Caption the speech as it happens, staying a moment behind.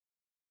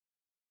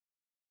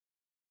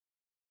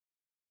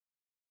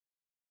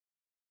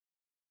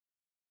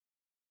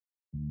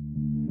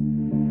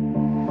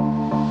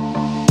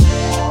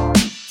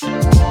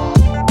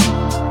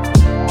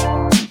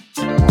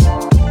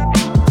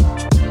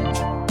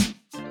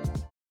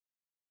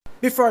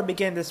Before I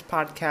begin this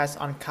podcast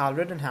on Kyle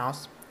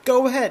Rittenhouse,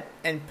 go ahead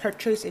and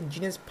purchase a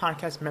Genius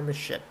Podcast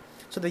membership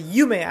so that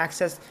you may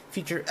access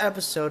future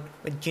episodes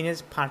with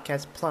Genius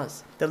Podcast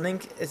Plus. The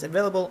link is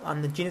available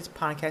on the Genius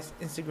Podcast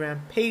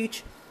Instagram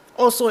page.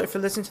 Also, if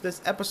you're listening to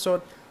this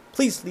episode,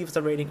 please leave us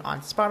a rating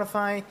on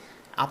Spotify,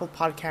 Apple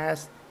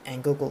Podcasts,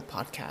 and Google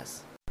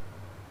Podcasts.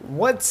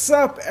 What's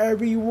up,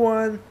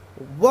 everyone?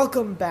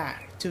 Welcome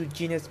back to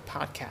Genius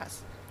Podcast.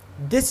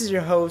 This is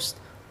your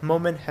host,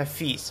 Momin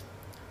Hafiz.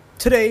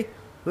 Today,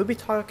 we'll be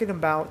talking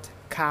about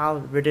Kyle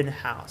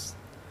Rittenhouse.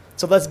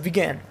 So let's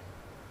begin.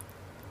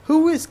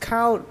 Who is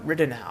Kyle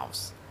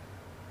Rittenhouse?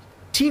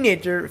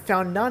 Teenager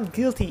found not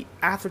guilty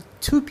after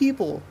two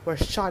people were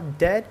shot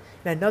dead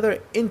and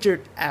another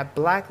injured at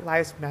Black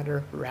Lives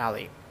Matter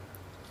rally.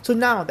 So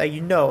now that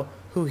you know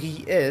who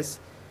he is,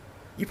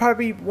 you're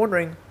probably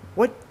wondering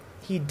what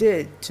he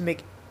did to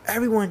make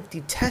everyone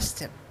detest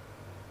him.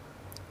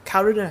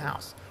 Kyle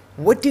Rittenhouse,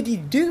 what did he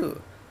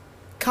do?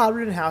 Kyle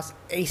Rittenhouse,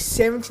 a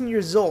 17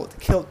 years old,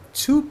 killed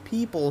two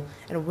people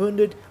and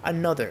wounded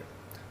another.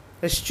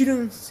 The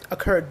shootings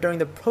occurred during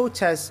the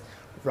protest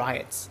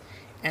riots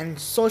and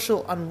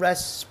social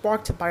unrest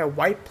sparked by a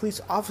white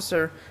police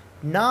officer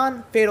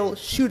non-fatal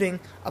shooting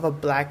of a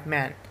black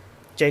man,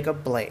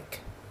 Jacob Blake.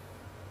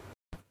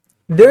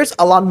 There's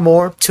a lot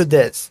more to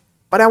this,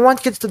 but I want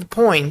to get to the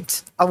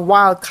point of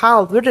why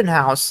Kyle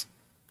Rittenhouse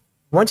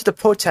went to the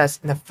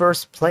protest in the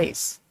first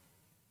place.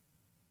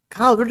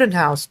 Kyle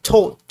Rittenhouse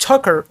told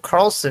Tucker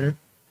Carlson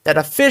that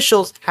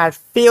officials had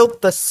failed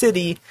the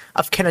city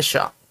of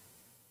Kenosha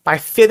by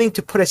failing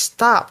to put a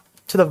stop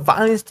to the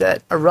violence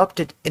that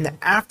erupted in the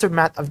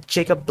aftermath of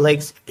Jacob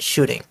Blake's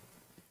shooting.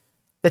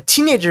 The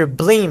teenager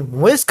blamed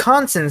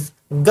Wisconsin's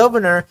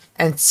governor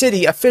and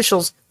city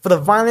officials for the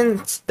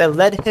violence that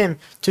led him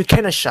to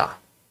Kenosha,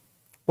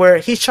 where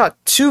he shot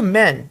two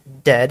men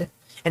dead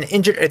and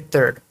injured a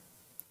third.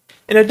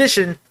 In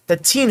addition, the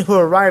teen who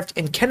arrived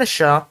in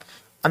Kenosha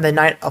on the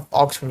night of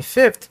August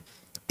 25th,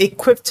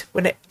 equipped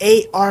with an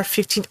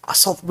AR-15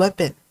 assault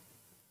weapon.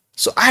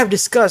 So I have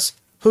discussed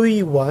who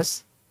he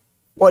was,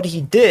 what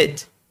he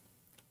did,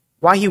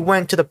 why he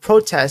went to the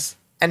protest,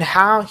 and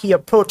how he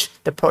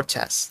approached the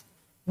protest.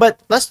 But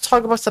let's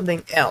talk about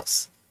something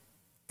else.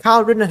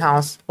 Kyle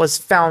Rittenhouse was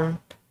found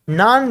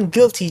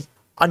non-guilty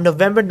on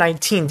November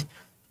 19th,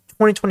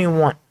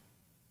 2021.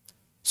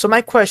 So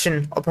my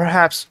question, or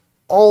perhaps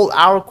all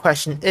our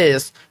question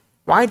is,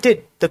 why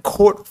did the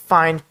court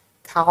find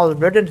Kyle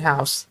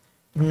Rittenhouse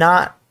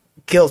not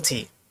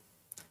guilty?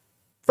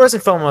 First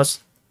and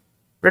foremost,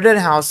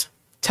 Rittenhouse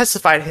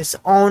testified his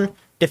own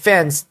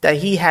defense that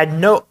he had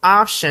no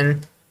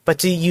option but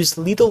to use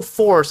lethal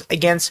force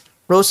against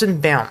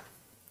Rosenbaum,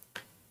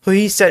 who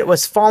he said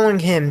was following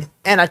him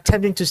and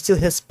attempting to steal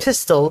his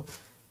pistol.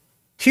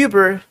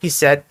 Huber, he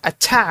said,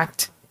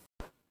 attacked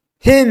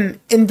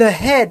him in the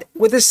head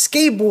with a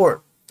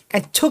skateboard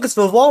and took his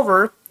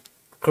revolver,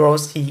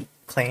 Gross, he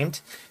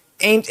claimed,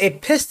 aimed a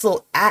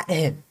pistol at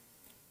him.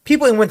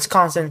 People in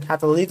Wisconsin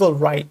have the legal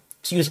right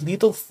to use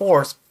lethal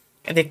force,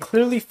 and they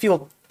clearly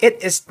feel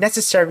it is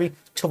necessary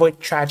to avoid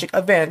tragic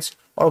events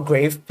or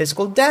grave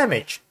physical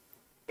damage.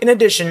 In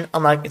addition,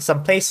 unlike in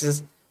some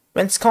places,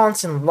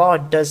 Wisconsin law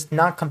does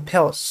not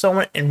compel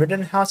someone in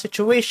Rittenhouse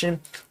situation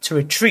to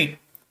retreat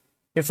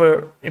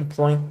before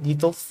employing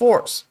lethal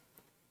force.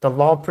 The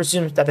law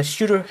presumes that the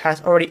shooter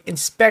has already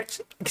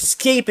inspected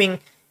escaping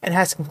and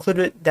has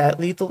concluded that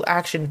lethal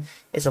action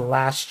is the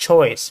last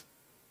choice.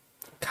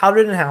 Kyle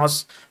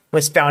Rittenhouse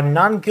was found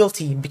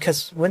non-guilty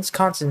because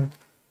Wisconsin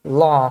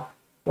law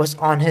was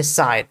on his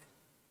side.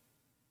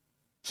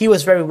 He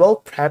was very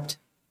well prepped.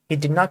 He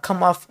did not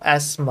come off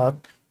as smug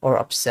or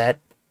upset,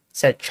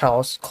 said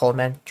Charles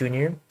Coleman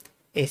Jr.,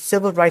 a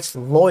civil rights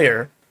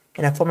lawyer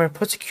and a former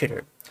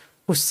prosecutor,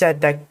 who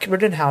said that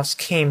Rittenhouse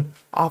came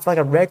off like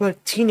a regular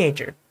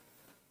teenager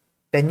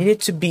that needed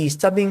to be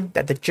something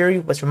that the jury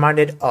was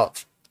reminded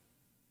of.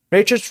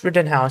 Richard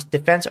Rittenhouse,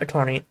 defense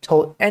attorney,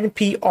 told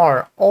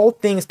NPR All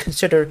Things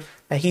Considered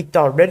that he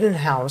thought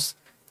Rittenhouse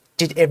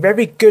did a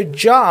very good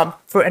job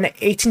for an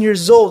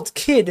 18-year-old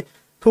kid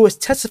who was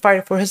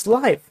testifying for his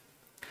life.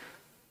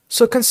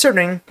 So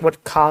considering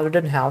what Kyle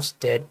Rittenhouse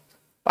did,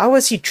 why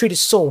was he treated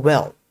so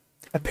well,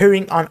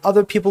 appearing on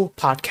other people's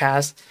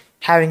podcasts,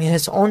 having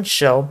his own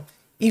show,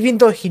 even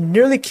though he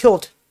nearly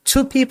killed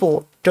two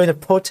people during the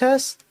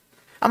protests?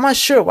 I'm not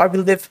sure why we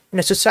live in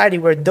a society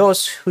where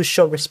those who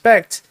show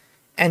respect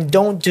and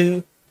don't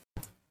do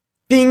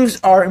things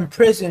are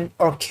imprisoned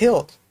or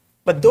killed,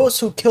 but those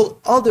who kill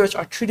others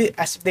are treated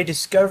as if they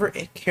discover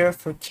a cure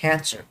for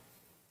cancer.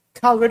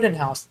 Kyle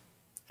Rittenhouse,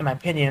 in my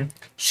opinion,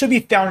 should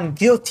be found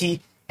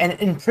guilty and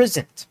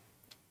imprisoned.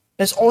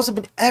 There's also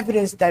been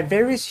evidence that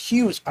various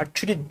hues are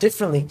treated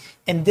differently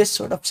in this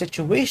sort of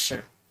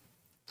situation.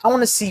 I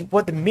want to see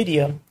what the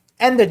media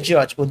and the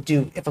judge will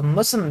do if a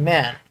Muslim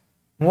man,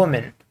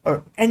 woman,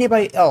 or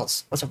anybody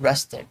else was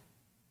arrested.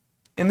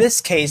 In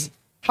this case,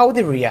 how would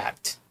they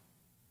react?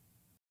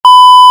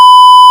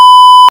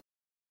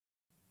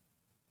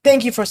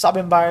 Thank you for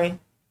stopping by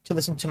to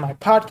listen to my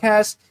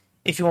podcast.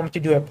 If you want me to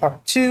do a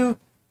part 2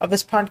 of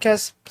this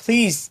podcast,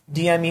 please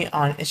DM me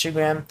on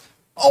Instagram.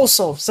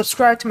 Also,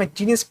 subscribe to my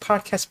Genius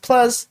Podcast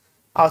Plus.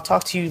 I'll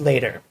talk to you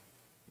later.